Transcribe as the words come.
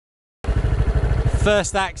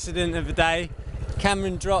First accident of the day.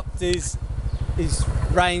 Cameron dropped his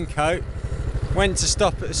raincoat, went to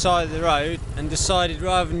stop at the side of the road and decided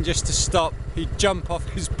rather than just to stop, he'd jump off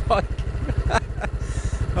his bike.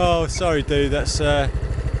 Oh, sorry dude, that's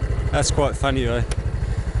quite funny though.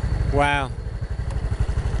 Wow.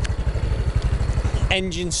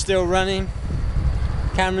 Engine's still running.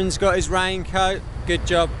 Cameron's got his raincoat. Good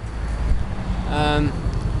job.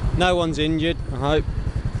 No one's injured, I hope.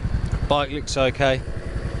 Bike looks okay.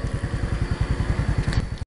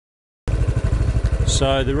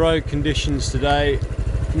 So the road conditions today,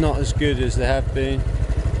 not as good as they have been.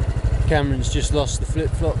 Cameron's just lost the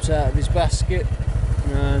flip-flops out of his basket.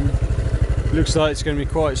 Looks like it's going to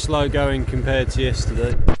be quite slow going compared to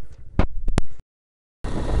yesterday.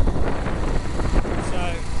 So,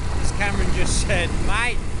 as Cameron just said,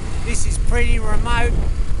 mate, this is pretty remote.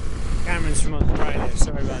 Cameron's from Australia,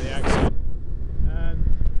 sorry about the accent.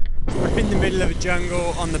 We're in the middle of a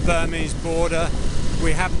jungle on the Burmese border.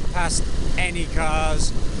 We haven't passed any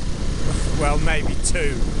cars, well maybe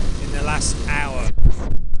two, in the last hour.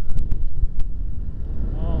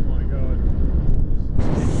 Oh my god, it's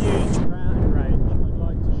a huge mountain range I'd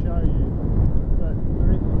like to show you, but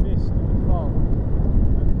we're in the midst of the fog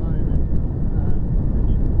at the moment, and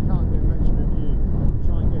you can't get much of a view. I'll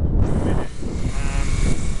try and get you in a minute.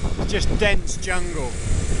 It's just dense jungle.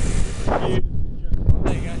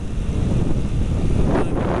 There you go.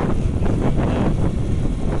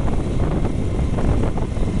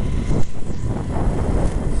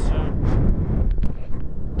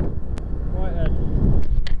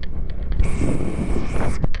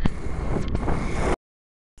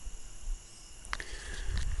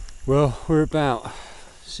 Well, we're about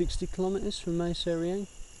 60 kilometres from Mae Sariang,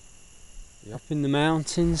 up in the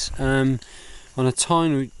mountains, on a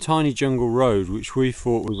tiny jungle road which we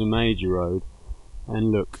thought was a major road.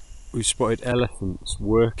 And look, we've spotted elephants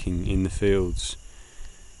working in the fields.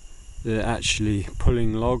 They're actually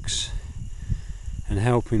pulling logs and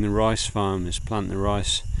helping the rice farmers plant the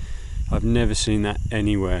rice. I've never seen that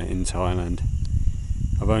anywhere in Thailand.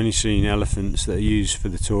 I've only seen elephants that are used for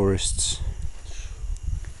the tourists.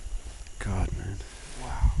 God, man.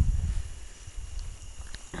 Wow.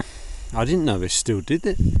 I didn't know they still did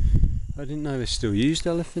it. I didn't know they still used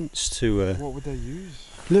elephants to. What would they use?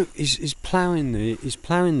 Look, he's ploughing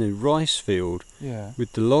the rice field. Yeah.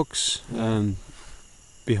 With the logs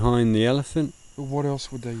behind the elephant. But what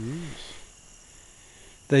else would they use?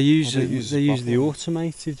 They use the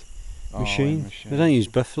automated machine. They don't use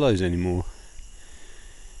buffaloes anymore.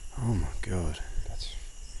 Oh my god. That's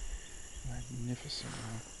magnificent,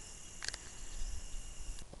 man.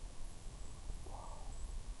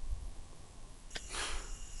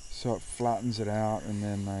 So it flattens it out and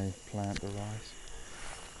then they plant the rice.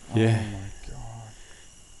 Yeah. Oh my god.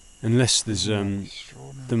 Unless there's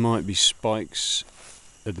there might be spikes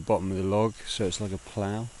at the bottom of the log, so it's like a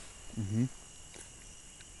plough. Mhm.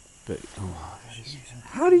 But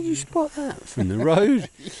how did you spot that from the road?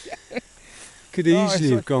 Could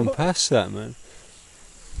easily have gone past that, man.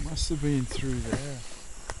 Must have been through there.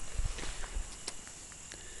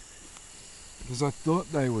 Because I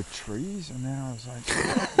thought they were trees, and then I was like,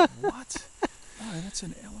 what? Oh, that's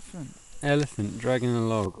an elephant. Elephant dragging a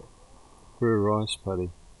log through a rice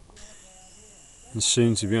paddy. And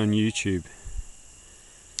soon to be on YouTube.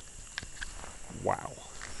 Wow.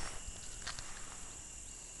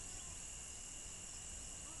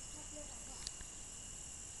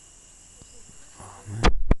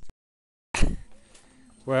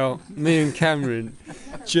 Well, me and Cameron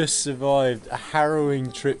just survived a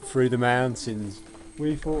harrowing trip through the mountains.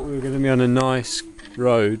 We thought we were going to be on a nice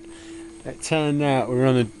road. It turned out we were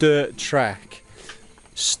on a dirt track,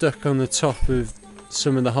 stuck on the top of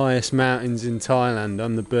some of the highest mountains in Thailand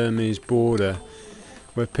on the Burmese border,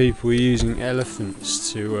 where people were using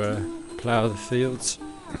elephants to plough the fields.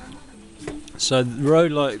 So the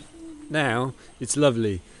road like now, it's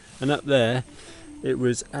lovely, and up there it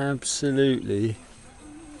was absolutely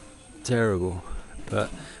terrible. But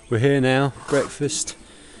we're here now, breakfast.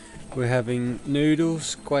 We're having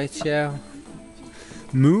noodles, kway teow,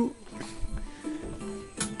 moo,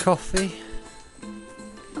 coffee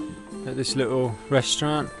at this little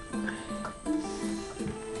restaurant,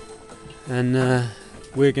 and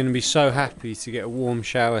we're going to be so happy to get a warm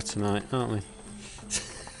shower tonight, aren't we?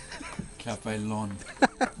 Cafe Lon.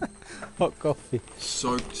 Hot coffee.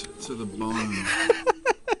 Soaked to the bone.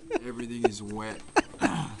 Everything is wet.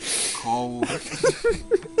 Cold.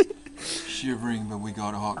 Shivering, but we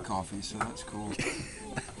got hot coffee, so that's cool.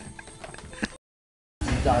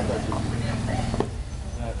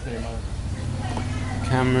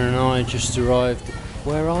 Cameron and I just arrived.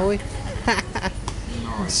 Where are we?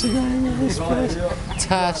 What's the name of this place?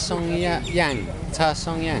 Ta Song Yang. Ta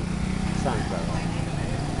Song Yang. Sounds about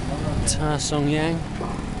right. Ta Song Yang.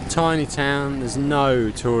 Tiny town, there's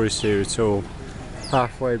no tourists here at all.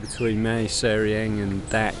 Halfway between Mae Sariang and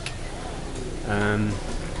Dak.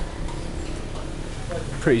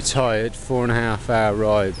 Pretty tired, 4.5 hour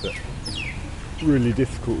ride, but really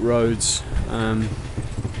difficult roads. Yeah.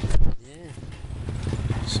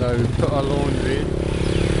 So we put our laundry in,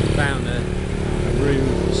 found a room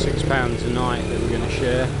for £6 a night that we're going to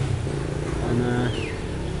share, and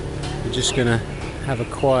we're just going to have a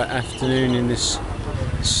quiet afternoon in this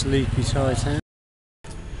sleepy Thai town.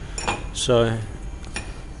 So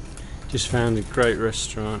just found a great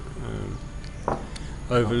restaurant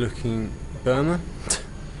overlooking Burma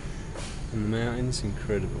and the mountains.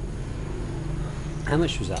 Incredible. How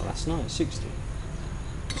much was that last night? 60?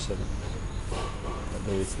 7. That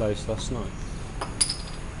really close last night.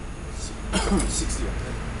 60, I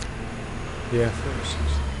think. Yeah, I thought it was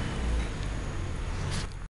 60.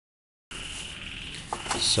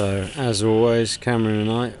 So, as always, Cameron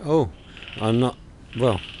and I. Oh, I'm not.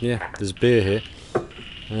 Well, yeah, there's beer here.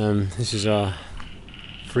 This is our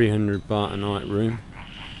 300 baht a night room.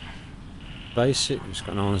 Basic, it's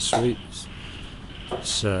got an ensuite.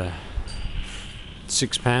 It's £6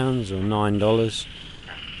 or $9.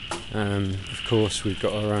 Of course, we've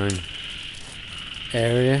got our own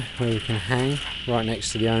area where we can hang right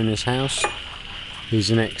next to the owner's house. He's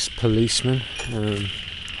an ex-policeman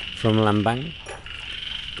from Lambang.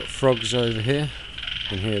 Got frogs over here, you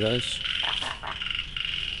can hear those.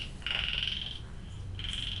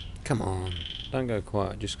 Come on, don't go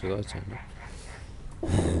quiet just because I turn up.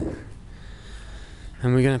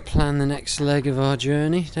 And we're going to plan the next leg of our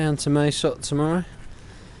journey down to Mae Sot tomorrow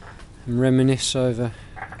and reminisce over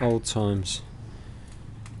old times.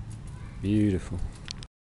 Beautiful.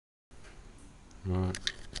 Right,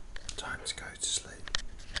 time to go to sleep.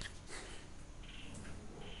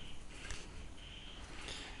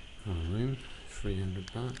 Our room, 300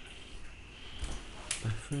 baht.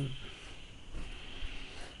 Bathroom.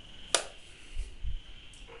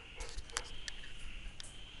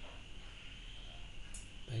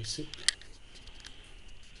 Basic.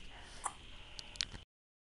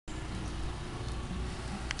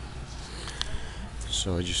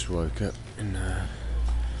 So I just woke up in a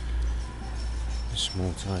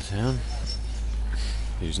small Thai town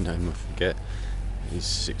whose name I forget. It's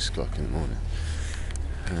 6 o'clock in the morning.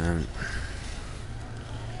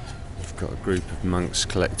 We've got a group of monks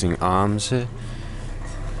collecting alms here.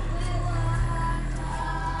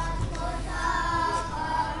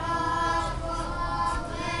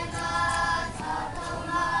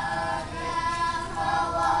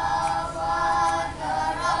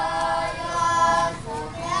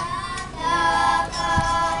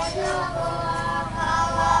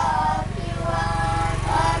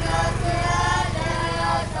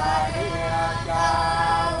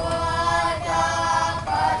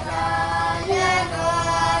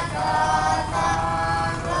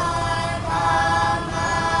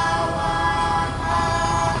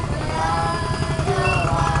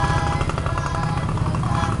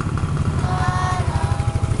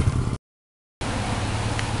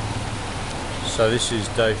 So this is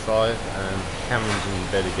day 5 and Cameron's in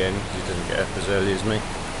bed again because he doesn't get up as early as me.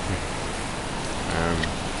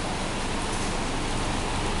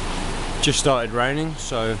 Just started raining,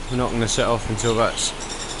 so we're not going to set off until that's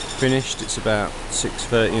finished. It's about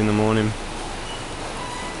 6:30 in the morning.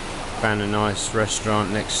 Found a nice restaurant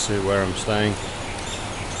next to where I'm staying.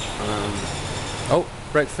 Oh,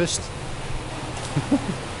 breakfast.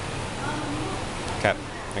 Cap,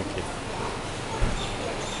 thank you.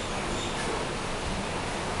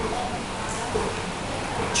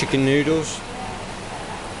 Chicken noodles.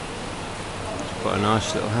 Quite a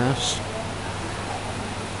nice little house.